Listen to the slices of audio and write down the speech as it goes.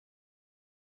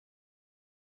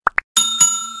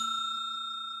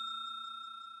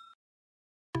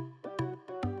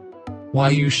Why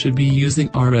you should be using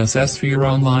RSS for your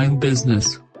online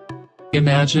business.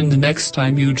 Imagine the next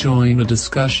time you join a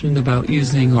discussion about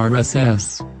using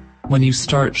RSS. When you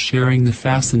start sharing the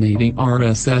fascinating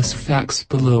RSS facts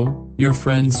below, your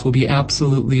friends will be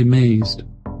absolutely amazed.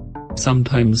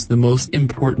 Sometimes the most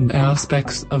important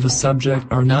aspects of a subject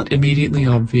are not immediately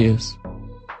obvious.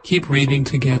 Keep reading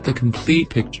to get the complete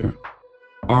picture.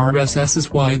 RSS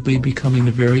is widely becoming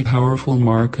a very powerful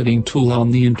marketing tool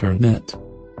on the internet.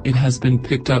 It has been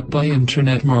picked up by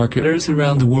internet marketers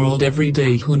around the world every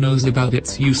day who knows about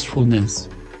its usefulness.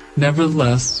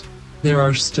 Nevertheless, there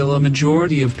are still a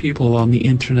majority of people on the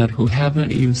internet who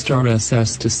haven't used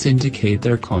RSS to syndicate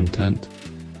their content.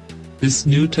 This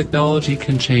new technology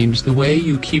can change the way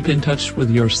you keep in touch with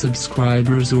your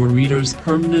subscribers or readers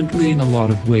permanently in a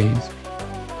lot of ways.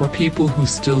 For people who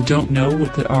still don't know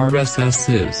what the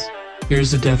RSS is,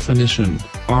 here's a definition.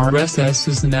 RSS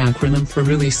is an acronym for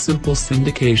Really Simple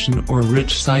Syndication or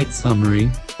Rich Site Summary,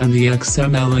 and the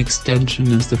XML extension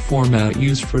is the format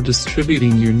used for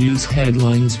distributing your news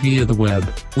headlines via the web,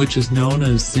 which is known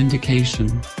as syndication.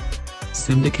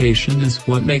 Syndication is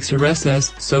what makes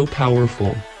RSS so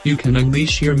powerful. You can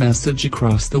unleash your message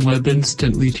across the web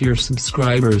instantly to your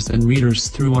subscribers and readers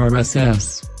through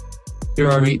RSS. Here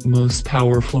are 8 most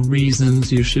powerful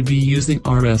reasons you should be using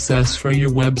RSS for your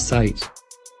website.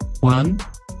 1.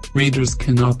 Readers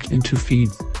can opt into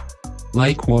feeds.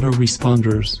 Like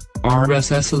autoresponders,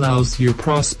 RSS allows your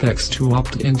prospects to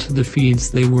opt into the feeds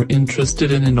they were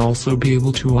interested in and also be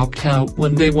able to opt out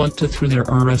when they want to through their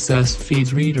RSS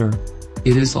feed reader.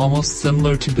 It is almost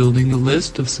similar to building a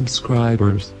list of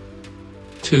subscribers.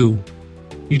 2.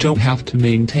 You don't have to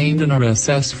maintain an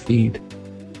RSS feed.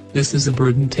 This is a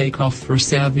burden takeoff for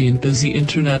savvy and busy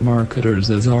internet marketers,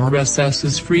 as RSS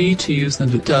is free to use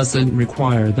and it doesn't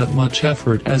require that much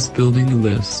effort as building a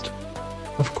list.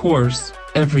 Of course,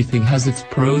 everything has its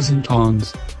pros and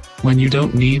cons. When you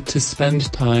don't need to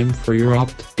spend time for your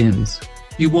opt-ins,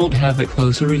 you won't have a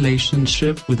closer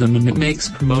relationship with them and it makes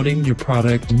promoting your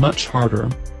product much harder.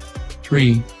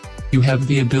 3. You have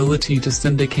the ability to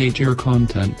syndicate your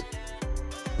content.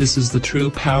 This is the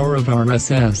true power of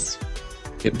RSS.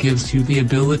 It gives you the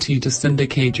ability to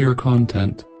syndicate your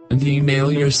content, and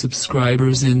email your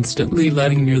subscribers instantly,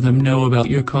 letting them know about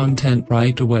your content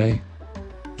right away.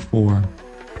 4.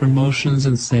 Promotions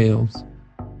and sales.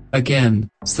 Again,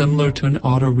 similar to an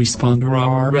autoresponder,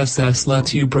 RSS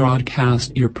lets you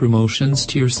broadcast your promotions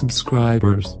to your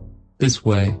subscribers. This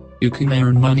way, you can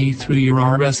earn money through your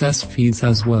RSS feeds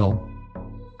as well.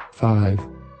 5.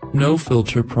 No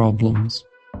filter problems.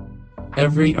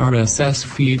 Every RSS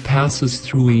feed passes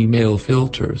through email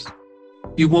filters.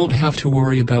 You won't have to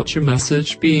worry about your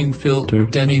message being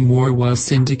filtered anymore while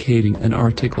syndicating an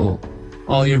article.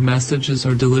 All your messages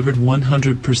are delivered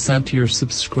 100% to your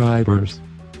subscribers.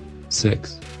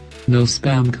 6. No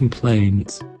spam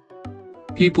complaints.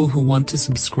 People who want to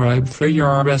subscribe for your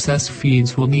RSS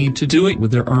feeds will need to do it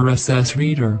with their RSS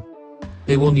reader.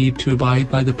 They will need to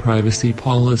abide by the privacy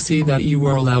policy that you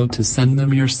are allowed to send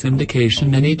them your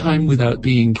syndication anytime without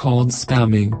being called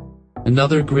spamming.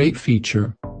 Another great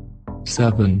feature.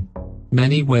 7.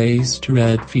 Many ways to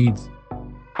read feeds.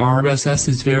 RSS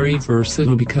is very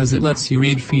versatile because it lets you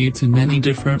read feeds in many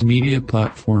different media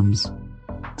platforms.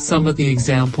 Some of the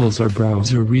examples are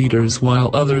browser readers, while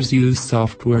others use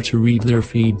software to read their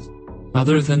feeds.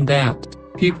 Other than that,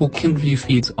 people can view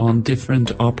feeds on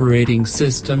different operating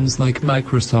systems like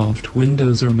Microsoft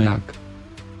Windows or Mac.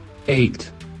 8.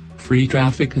 Free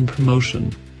traffic and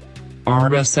promotion.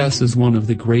 RSS is one of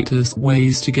the greatest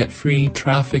ways to get free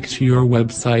traffic to your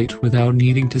website without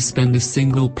needing to spend a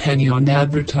single penny on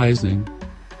advertising.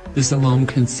 This alone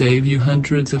can save you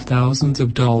hundreds of thousands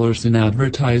of dollars in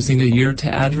advertising a year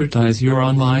to advertise your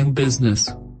online business.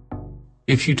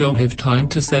 If you don't have time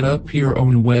to set up your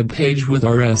own web page with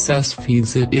RSS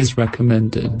feeds, it is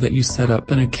recommended that you set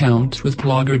up an account with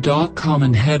Blogger.com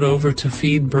and head over to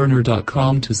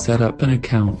Feedburner.com to set up an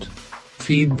account.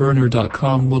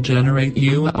 Feedburner.com will generate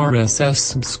you a RSS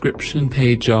subscription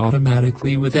page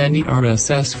automatically with any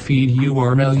RSS feed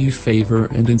URL you favor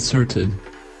and inserted.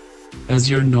 As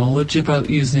your knowledge about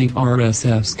using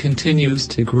RSS continues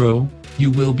to grow, you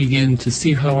will begin to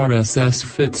see how RSS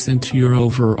fits into your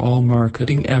overall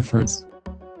marketing efforts.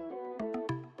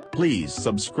 Please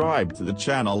subscribe to the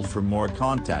channel for more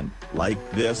content, like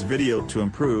this video to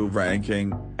improve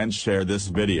ranking, and share this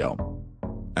video.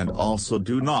 And also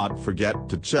do not forget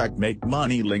to check Make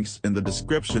Money links in the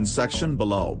description section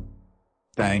below.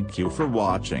 Thank you for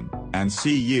watching, and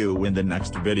see you in the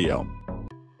next video.